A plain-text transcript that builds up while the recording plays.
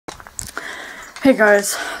Hey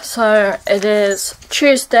guys, so it is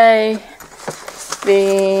Tuesday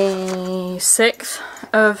the 6th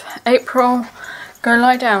of April. Go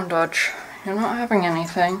lie down, Dodge. You're not having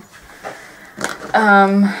anything.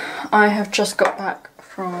 I have just got back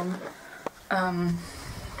from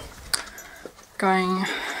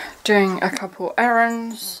doing a couple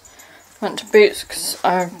errands. Went to Boots because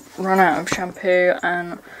I've run out of shampoo,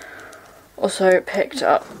 and also picked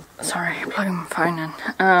up, sorry, plugging my phone in,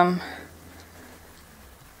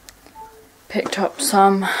 picked up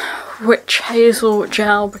some witch hazel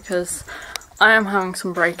gel because I am having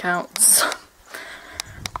some breakouts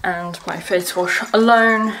and my face wash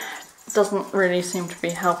alone doesn't really seem to be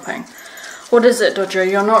helping. What is it, Dodger?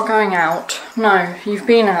 You're not going out? No, you've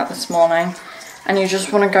been out this morning and you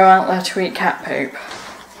just want to go out there to eat cat poop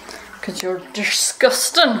because you're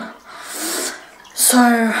disgusting.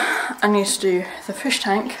 So I need to do the fish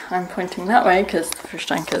tank. I'm pointing that way because the fish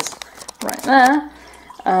tank is right there.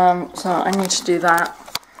 So I need to do that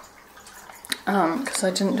because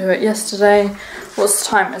I didn't do it yesterday. What's the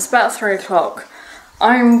time? It's about 3 o'clock.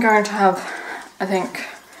 I'm going to have, I think,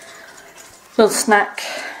 a little snack.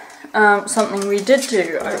 Something we did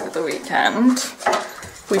do over the weekend.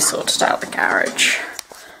 We sorted out the garage.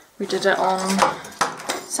 We did it on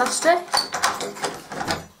Saturday?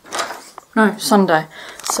 No, Sunday.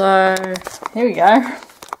 So here we go.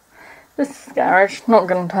 This is the garage. Not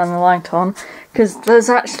going to turn the light on because there's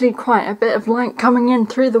actually quite a bit of light coming in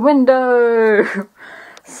through the window.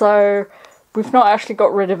 So we've not actually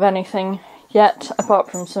got rid of anything yet, apart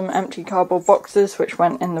from some empty cardboard boxes which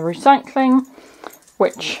went in the recycling,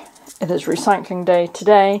 which it is recycling day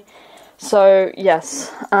today. So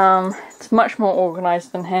yes, it's much more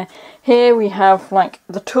organised than here. Here we have like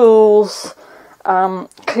the tools,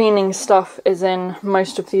 cleaning stuff is in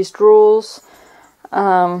most of these drawers.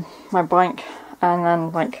 My bike, and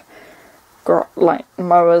then like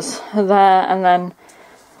mowers there, and then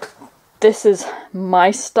this is my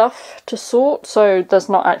stuff to sort, so there's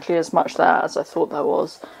not actually as much there as I thought there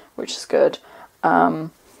was, which is good.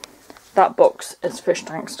 That box is fish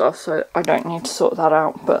tank stuff, so I don't need to sort that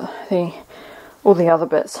out, but all the other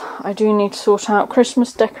bits I do need to sort out.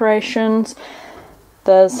 Christmas decorations,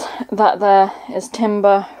 there's that there is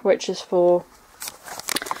timber, which is for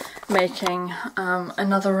making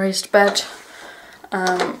another raised bed,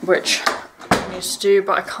 which I need to do,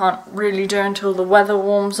 but I can't really do until the weather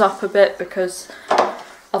warms up a bit because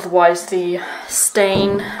otherwise the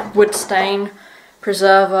wood stain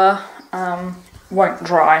preserver won't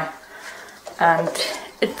dry, and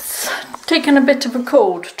it's taken a bit of a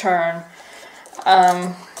cold turn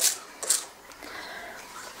the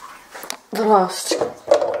last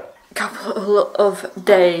couple of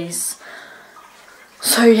days.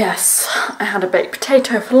 So yes, I had a baked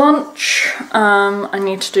potato for lunch.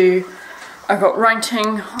 I've got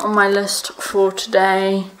writing on my list for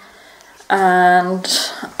today, and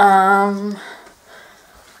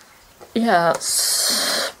yeah,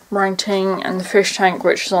 it's writing and the fish tank,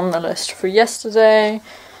 which is on the list for yesterday,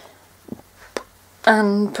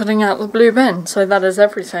 and putting out the blue bin. So that is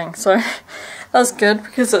everything. So that's good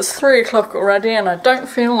because it's 3 o'clock already and I don't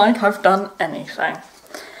feel like I've done anything.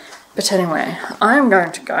 But anyway, I'm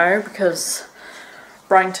going to go because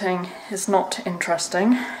writing is not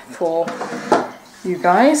interesting for you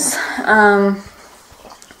guys. And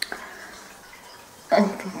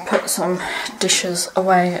put some dishes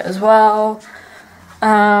away as well.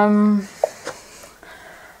 I'm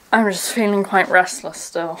just feeling quite restless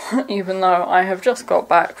still, even though I have just got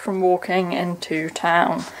back from walking into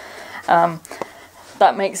town.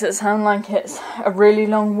 That makes it sound like it's a really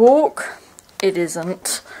long walk. It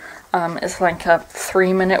isn't. It's like a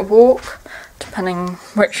 3-minute walk, depending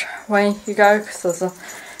which way you go, because there's a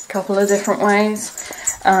couple of different ways.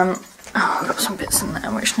 I've got some bits in there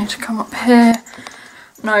which need to come up here.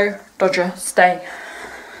 No, Dodger, stay.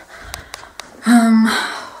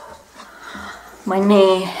 My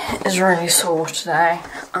knee is really sore today.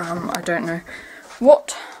 I don't know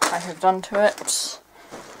what I have done to it,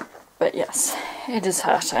 but yes, it is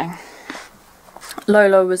hurting.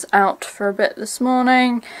 Lola was out for a bit this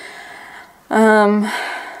morning.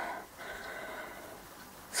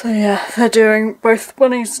 So yeah, both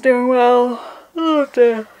bunnies doing well. Oh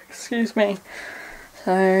dear, excuse me.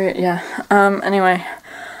 So yeah, anyway,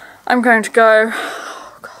 I'm going to go.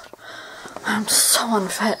 Oh god, I'm so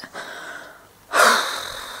unfit.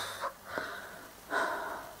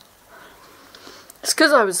 It's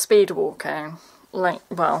because I was speed walking,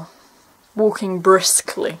 walking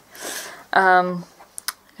briskly. In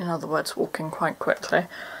other words, walking quite quickly.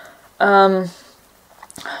 And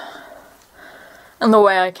the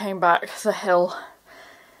way I came back the hill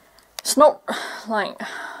it's not like,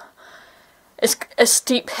 it's a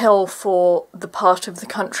steep hill for the part of the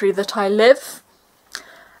country that I live,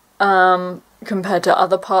 compared to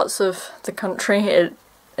other parts of the country.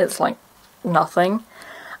 It's like nothing,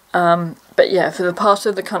 but yeah, for the part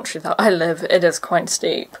of the country that I live, it is quite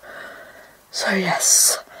steep. So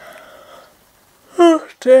yes. Oh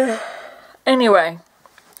dear. Anyway,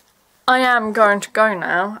 I am going to go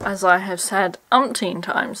now, as I have said umpteen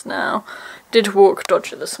times now. Did walk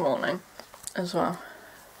Dodger this morning as well.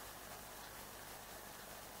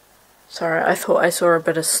 Sorry, I thought I saw a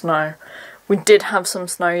bit of snow. We did have some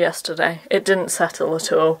snow yesterday. It didn't settle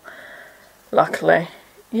at all, luckily.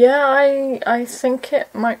 Yeah, I think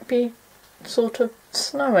it might be sort of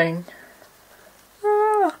snowing.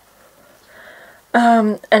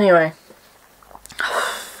 Anyway.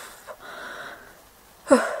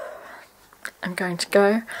 I'm going to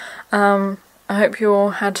go. I hope you all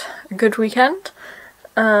had a good weekend.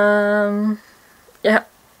 Yeah.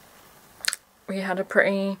 We had a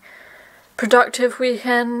pretty productive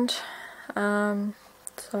weekend.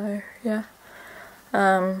 So, yeah.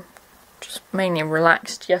 Just mainly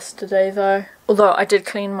relaxed yesterday though. Although I did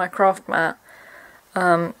clean my craft mat.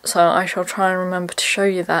 So I shall try and remember to show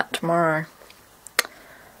you that tomorrow.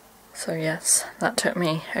 So yes, that took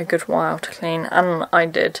me a good while to clean, and I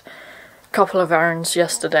did a couple of errands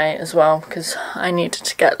yesterday as well because I needed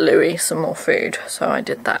to get Louis some more food, so I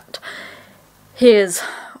did that. He is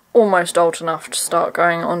almost old enough to start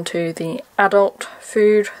going on to the adult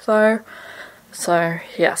food though, so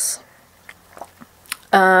yes.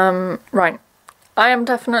 Right, I am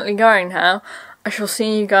definitely going now. I shall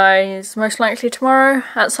see you guys most likely tomorrow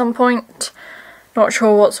at some point. Not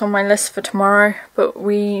sure what's on my list for tomorrow, but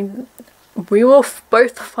we will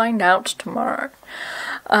both find out tomorrow.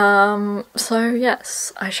 So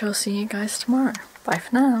yes, I shall see you guys tomorrow. Bye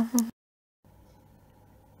for now.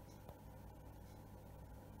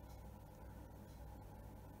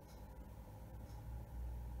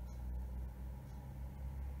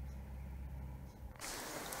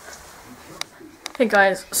 Hey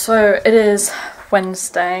guys, so it is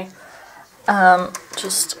Wednesday.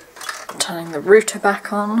 Just turning the router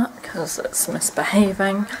back on because it's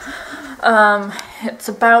misbehaving. It's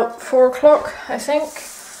about 4 o'clock, I think.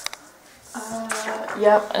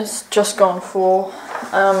 Yep, it's just gone 4.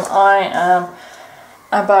 I am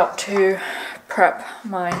about to prep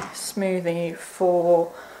my smoothie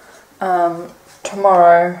for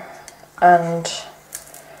tomorrow and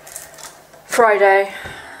Friday.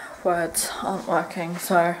 Words aren't working,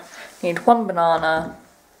 so need 1 banana.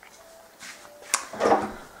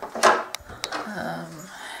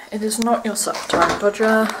 It is not your supper time,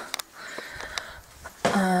 Dodger.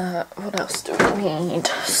 What else do I need?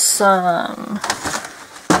 Some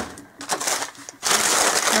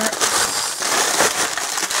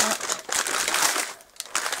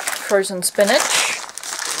frozen spinach,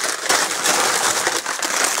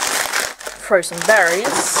 frozen berries,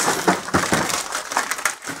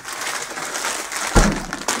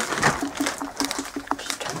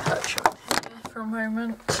 just perch on here for a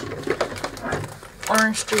moment.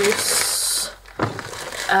 Orange juice,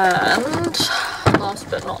 and last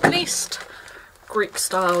but not least, Greek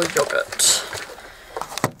style yogurt.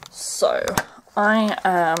 So I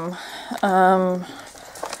am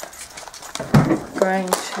going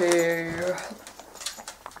to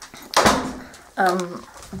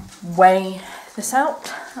weigh this out,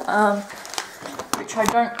 which I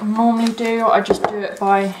don't normally do. I just do it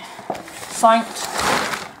by sight,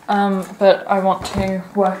 but I want to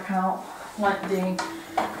work out like the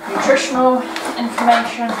nutritional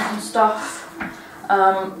information and stuff,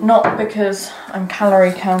 not because I'm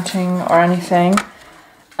calorie counting or anything.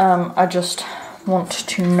 I just want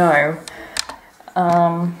to know.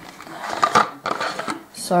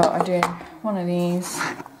 So I do one of these.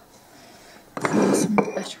 Some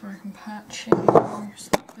butter I can patch here.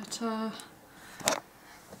 Some butter.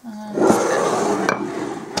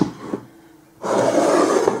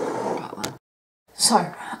 So,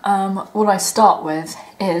 what I start with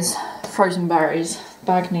is frozen berries. The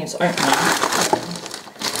bag needs opening.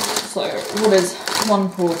 So, what is 1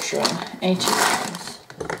 portion? 80 grams.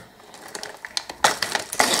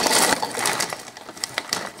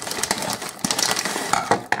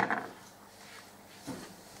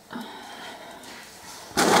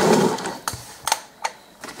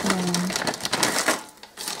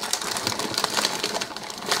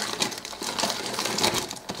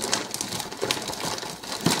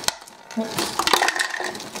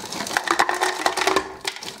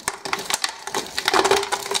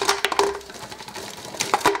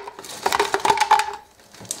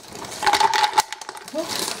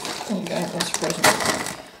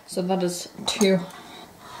 So that is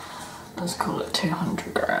let's call it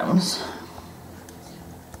 200 grams.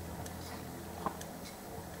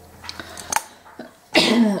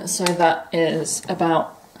 So that is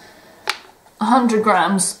about 100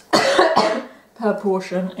 grams per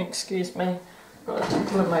portion. Excuse me, got a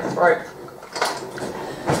tickle in my throat.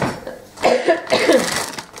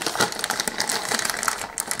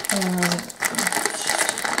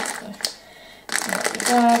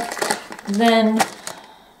 Then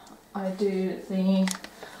I do the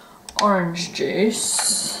orange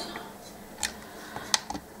juice.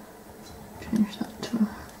 Change that to a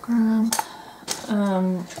gram.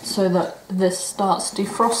 So that this starts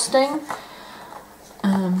defrosting.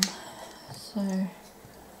 So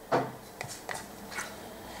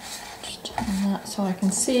just turn that so I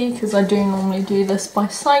can see, because I do normally do this by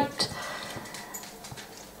sight.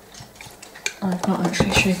 I've not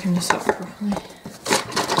actually shaken this up properly.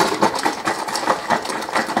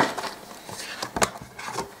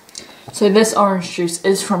 So this orange juice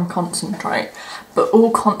is from concentrate, but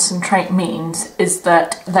all concentrate means is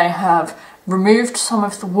that they have removed some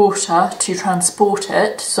of the water to transport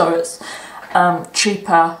it, so it's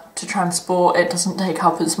cheaper to transport, it doesn't take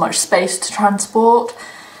up as much space to transport,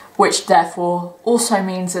 which therefore also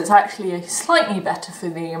means it's actually slightly better for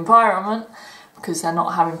the environment, because they're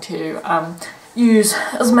not having to use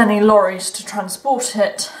as many lorries to transport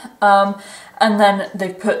it, and then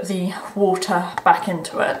they put the water back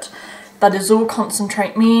into it. That is all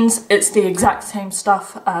concentrate means. It's the exact same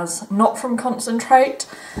stuff as not from concentrate.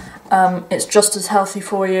 It's just as healthy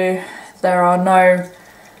for you. There are no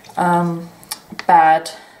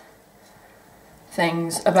bad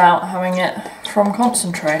things about having it from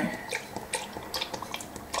concentrate.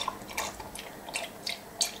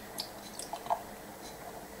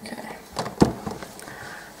 Okay.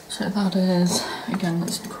 So that is, again,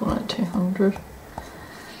 let's call it 200.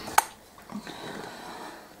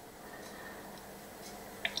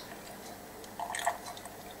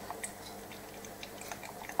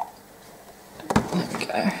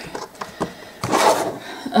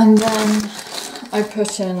 And then I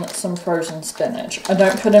put in some frozen spinach. I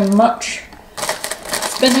don't put in much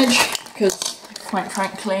spinach because, quite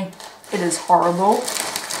frankly, it is horrible.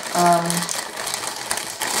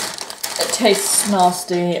 It tastes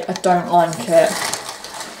nasty, I don't like it,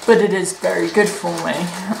 but it is very good for me.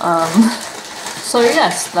 So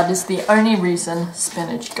yes, that is the only reason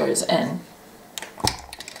spinach goes in.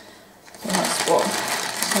 So that's what,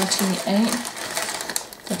 38,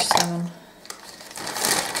 37.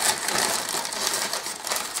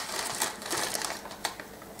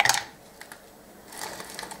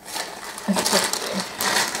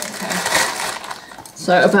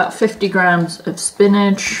 So about 50 grams of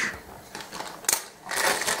spinach.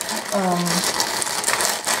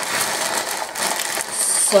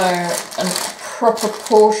 So a proper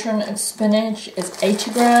portion of spinach is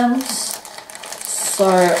 80 grams. So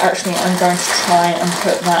actually I'm going to try and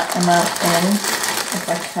put that amount in if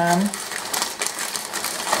I can.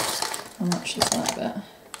 How much is that bit?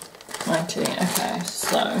 90, okay,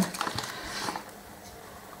 so.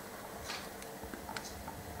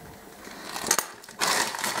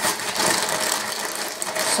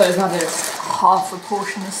 So that is half a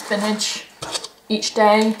portion of spinach each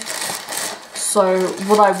day. So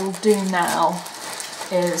what I will do now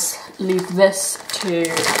is leave this to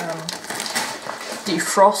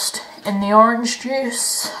defrost in the orange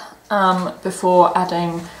juice before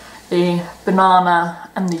adding the banana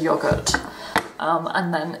and the yogurt.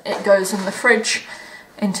 And then it goes in the fridge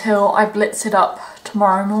until I blitz it up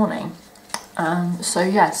tomorrow morning. So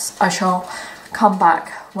yes, I shall come back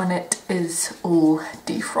when it is all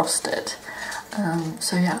defrosted.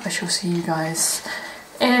 So yeah, I shall see you guys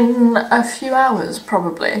in a few hours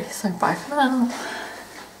probably, so bye for now.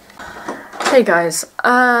 Hey guys,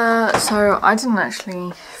 so I didn't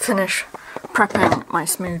actually finish prepping my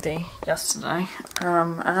smoothie yesterday,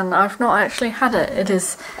 and I've not actually had it. It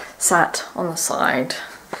is sat on the side,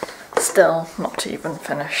 still not even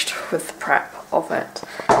finished with the prep of it.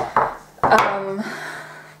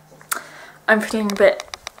 I'm feeling a bit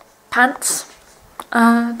pants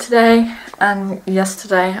today, and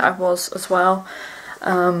yesterday I was as well.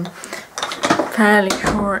 Fairly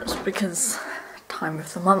sure it's because time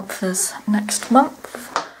of the month is next month.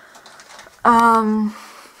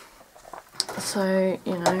 So,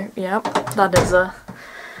 you know, yep, that is a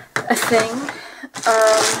thing.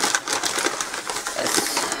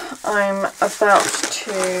 I'm about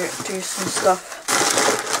to do some stuff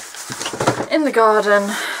in the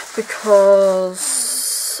garden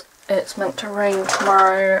because it's meant to rain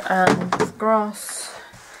tomorrow and the grass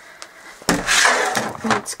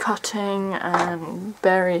needs cutting and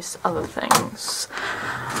various other things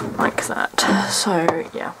like that. So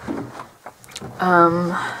yeah.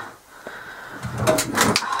 And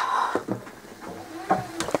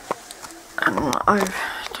I've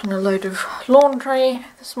done a load of laundry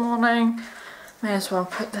this morning. May as well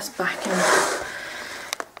put this back in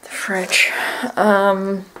the fridge.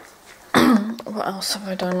 What else have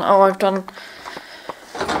I done? Oh, I've done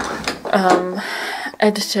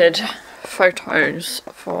edited photos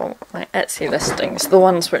for my Etsy listings, the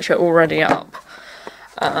ones which are already up.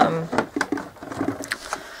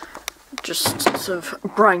 Just sort of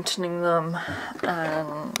brightening them,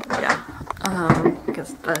 and yeah,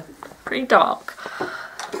 because they're pretty dark,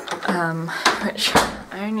 which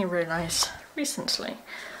I only realised recently.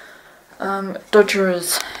 Dodger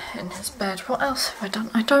is in his bed. What else have I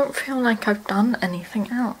done? I don't feel like I've done anything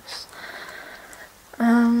else.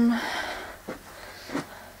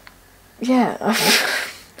 Yeah,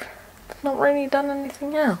 I've not really done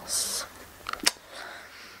anything else.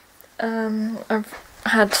 I've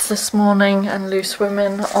had This Morning and Loose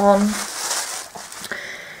Women on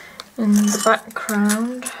in the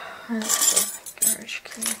background. Where's the garage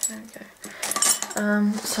key? There we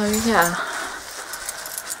go. So yeah.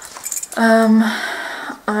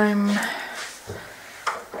 I'm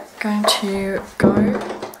going to go,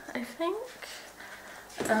 I think.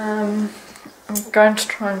 I'm going to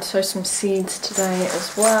try and sow some seeds today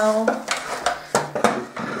as well.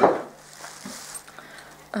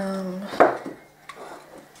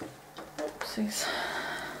 Oopsies.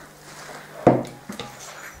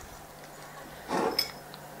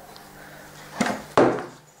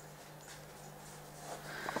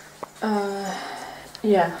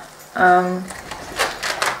 Yeah.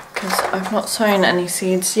 Because I've not sown any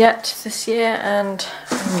seeds yet this year, and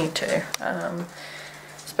I need to,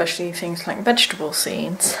 especially things like vegetable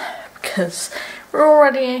seeds, because we're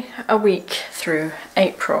already a week through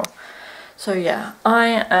April. So yeah,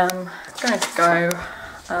 I am going to go.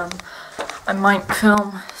 I might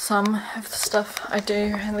film some of the stuff I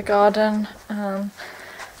do in the garden,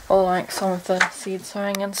 or like some of the seed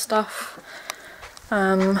sowing and stuff.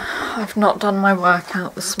 I've not done my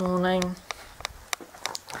workout this morning.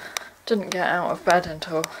 Didn't get out of bed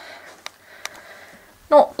until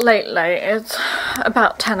not late, it's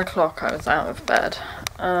about 10 o'clock I was out of bed.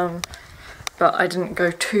 But I didn't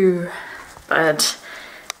go to bed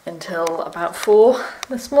until about 4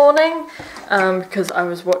 this morning, because I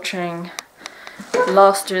was watching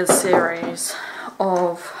last year's series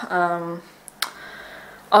of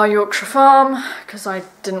Our Yorkshire Farm, because I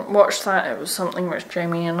didn't watch that. It was something which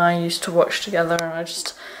Jamie and I used to watch together,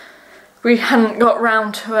 and we hadn't got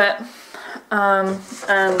round to it,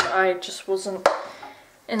 and I just wasn't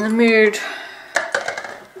in the mood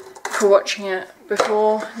for watching it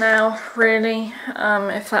before now, really,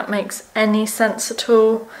 if that makes any sense at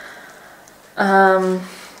all.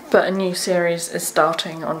 But a new series is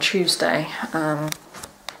starting on Tuesday,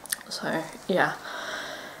 so yeah.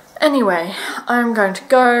 Anyway, I'm going to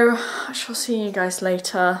go. I shall see you guys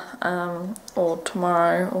later, or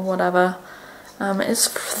tomorrow, or whatever. It's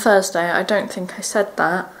Thursday, I don't think I said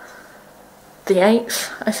that. The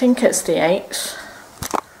 8th? I think it's the 8th.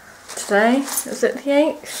 Today? Is it the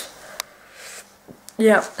 8th?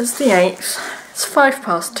 Yeah, it's the 8th. It's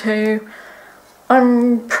 2:05.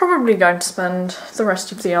 I'm probably going to spend the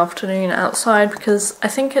rest of the afternoon outside, because I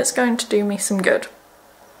think it's going to do me some good.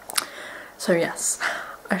 So yes.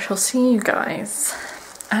 I shall see you guys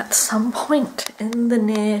at some point in the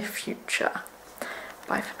near future.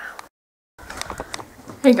 Bye for now.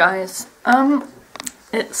 Hey guys,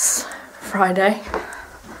 it's Friday.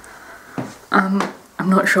 I'm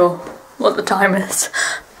not sure what the time is.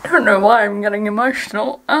 I don't know why I'm getting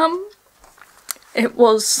emotional. It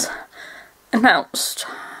was announced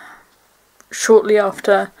shortly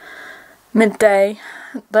after midday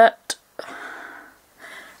that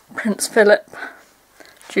Prince Philip,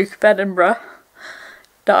 Duke of Edinburgh,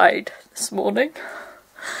 died this morning.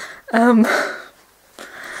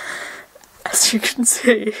 As you can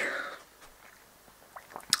see,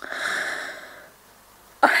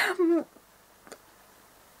 I am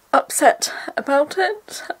upset about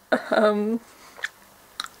it. I'm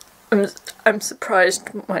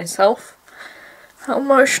surprised myself how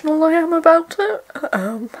emotional I am about it.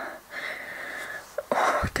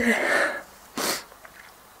 Oh dear.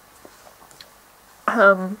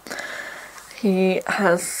 He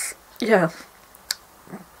has, yeah,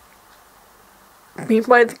 been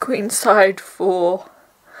by the Queen's side for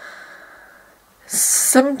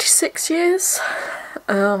 76 years.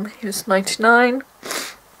 He was 99.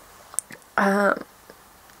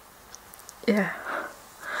 Yeah.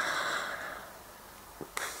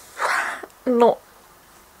 not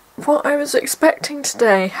what I was expecting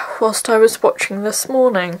today whilst I was watching this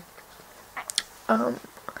morning.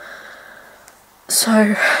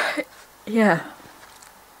 So, yeah.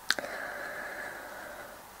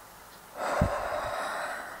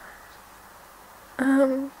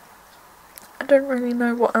 I don't really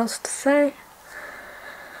know what else to say.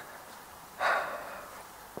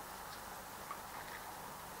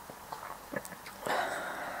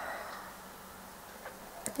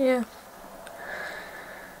 Yeah.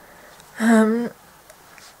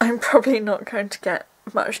 I'm probably not going to get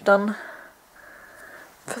much done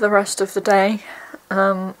for the rest of the day,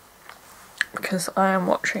 because I am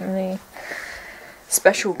watching the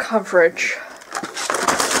special coverage,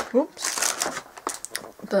 whoops,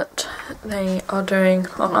 that they are doing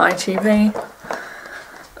on ITV.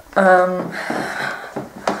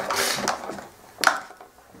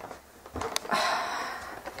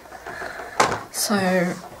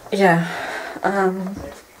 So yeah,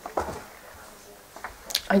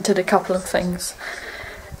 I did a couple of things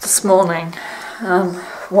this morning,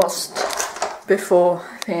 whilst before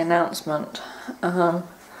the announcement.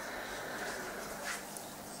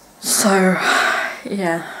 So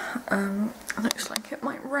yeah, looks like it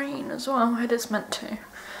might rain as well. It is meant to.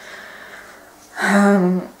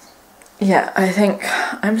 Yeah, I think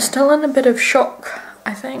I'm still in a bit of shock,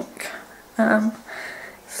 I think.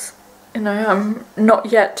 You know, I'm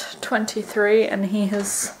not yet 23 and he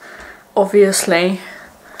has obviously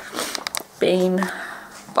been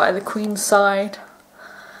by the Queen's side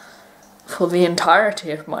for the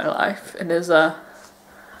entirety of my life. It is a,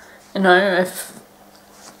 you know, if,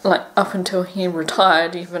 like, up until he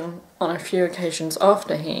retired, even on a few occasions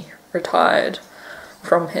after he retired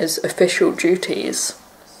from his official duties,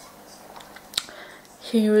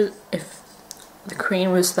 he was, if the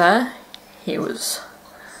Queen was there, he was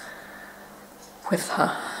with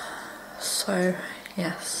her. So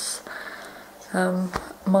yes,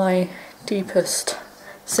 my deepest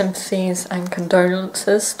sympathies and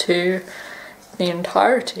condolences to the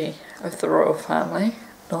entirety of the royal family.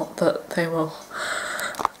 Not that they will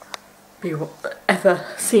ever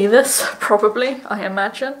see this, probably, I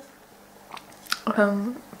imagine.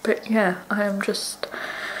 But yeah, I am just,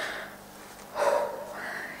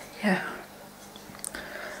 yeah.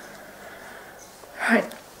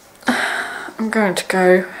 Right. I'm going to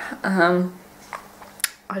go.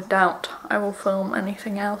 I doubt I will film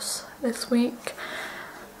anything else this week.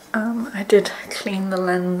 I did clean the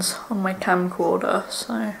lens on my camcorder,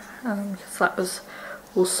 so because that was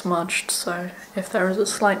all smudged, so if there is a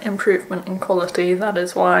slight improvement in quality, that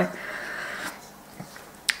is why.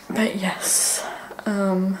 But yes,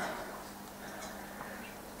 yeah.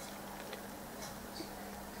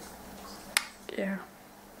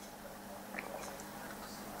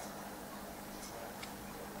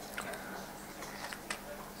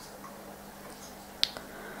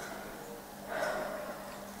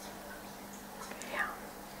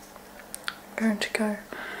 Going to go.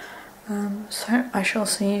 So I shall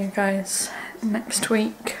see you guys next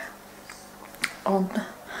week on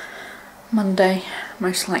Monday,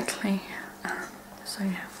 most likely. So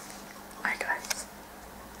yeah.